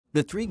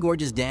The Three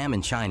Gorges Dam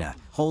in China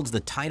holds the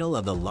title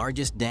of the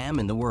largest dam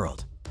in the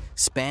world,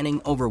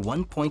 spanning over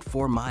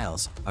 1.4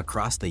 miles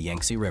across the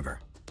Yangtze River.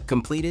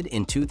 Completed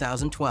in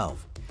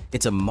 2012,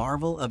 it's a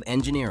marvel of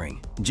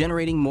engineering,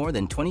 generating more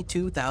than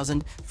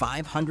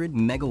 22,500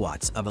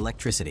 megawatts of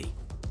electricity,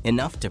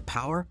 enough to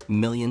power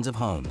millions of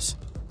homes.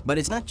 But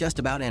it's not just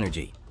about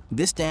energy.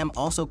 This dam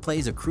also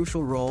plays a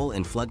crucial role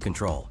in flood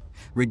control,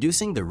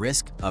 reducing the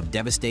risk of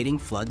devastating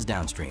floods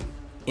downstream.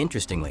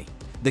 Interestingly,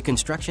 the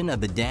construction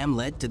of the dam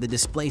led to the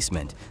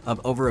displacement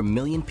of over 1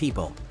 million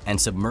people and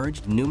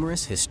submerged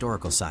numerous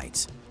historical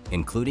sites,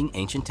 including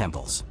ancient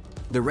temples.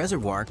 The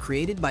reservoir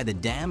created by the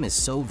dam is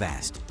so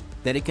vast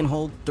that it can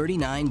hold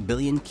 39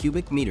 billion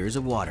cubic meters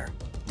of water.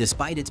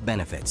 Despite its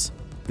benefits,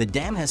 the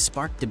dam has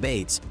sparked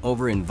debates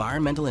over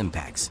environmental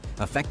impacts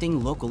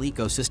affecting local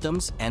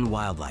ecosystems and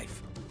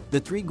wildlife.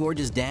 The Three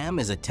Gorges Dam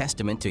is a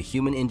testament to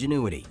human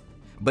ingenuity,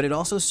 but it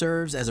also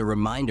serves as a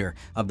reminder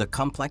of the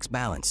complex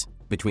balance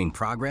between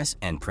progress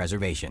and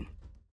preservation.